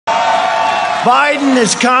Biden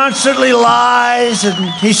is constantly lies, and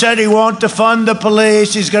he said he won't defund the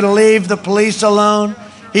police. He's going to leave the police alone.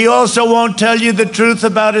 He also won't tell you the truth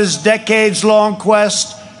about his decades-long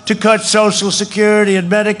quest to cut Social Security and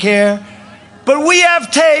Medicare. But we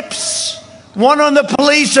have tapes, one on the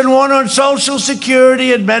police and one on Social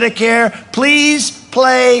Security and Medicare. Please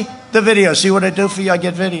play the video. See what I do for you? I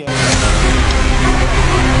get video.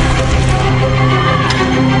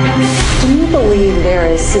 Do you believe there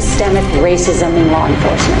is systemic racism in law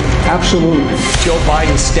enforcement? Absolutely. Joe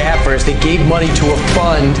Biden's staffers, they gave money to a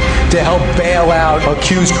fund to help bail out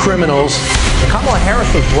accused criminals. Kamala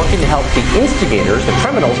Harris was working to help the instigators, the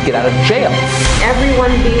criminals, get out of jail.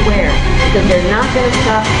 Everyone beware, because they're not going to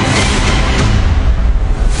stop.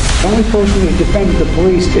 The only person who defended the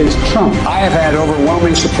police is Trump. I have had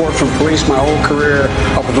overwhelming support from police my whole career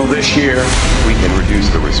up until this year. We can reduce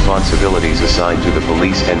the responsibilities assigned to the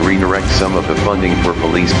police and redirect some of the funding for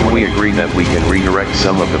police. Can we agree that we can redirect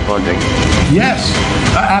some of the funding? Yes,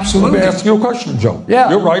 absolutely. Let me ask you a question, Joe.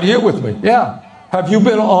 Yeah. You're right here with me. Yeah. Have you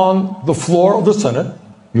been on the floor of the Senate?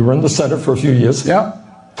 You were in the Senate for a few years. Yeah.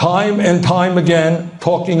 Time and time again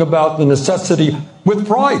talking about the necessity, with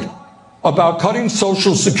pride, about cutting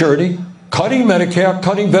Social Security, cutting Medicare,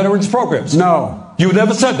 cutting veterans programs. No. You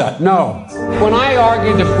never said that. No. When I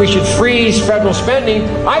argued that we should freeze federal spending,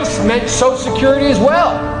 I meant Social Security as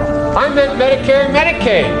well. I meant Medicare and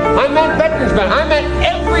Medicaid. I meant veterans benefits. I meant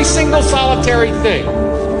every single solitary thing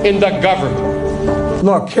in the government.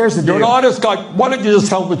 Look, here's the deal. You're an honest guy. Why don't you just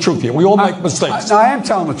tell the truth here? We all make mistakes. I am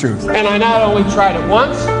telling the truth. And I not only tried it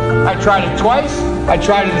once, I tried it twice, I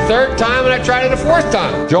tried it a third time, and I tried it a fourth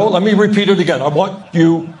time. Joe, let me repeat it again. I want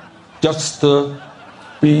you just to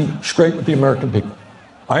be straight with the American people.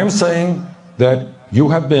 I am saying that you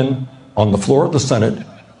have been on the floor of the Senate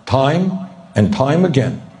time and time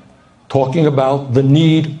again talking about the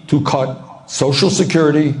need to cut Social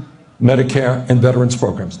Security, Medicare, and veterans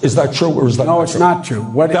programs. Is that true or is that not true? No, it's not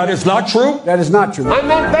true. That is not true? That is not true. I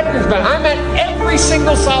meant veterans benefits. I meant every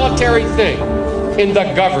single solitary thing in the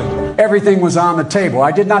government. Everything was on the table.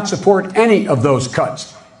 I did not support any of those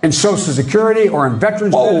cuts in Social Security or in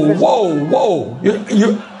veterans benefits. Whoa.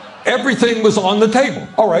 Everything was on the table.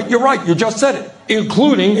 All right, you're right. You just said it,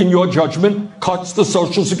 including, in your judgment, cuts to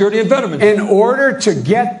Social Security and veterans. In order to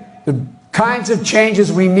get the kinds of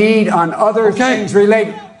changes we need on other things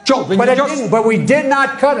related. Joe, but we did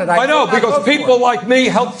not cut it. I know, because people like me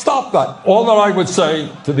helped stop that. All that I would say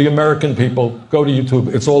to the American people, go to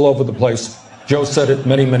YouTube. It's all over the place. Joe said it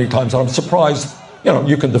many, many times. And I'm surprised,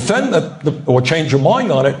 you can defend that or change your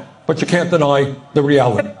mind on it, but you can't deny the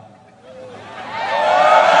reality.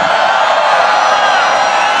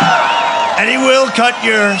 And he will cut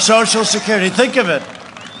your Social Security. Think of it.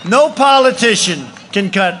 No politician can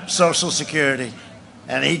cut Social Security.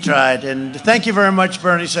 And he tried. And thank you very much,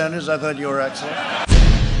 Bernie Sanders. I thought you were excellent.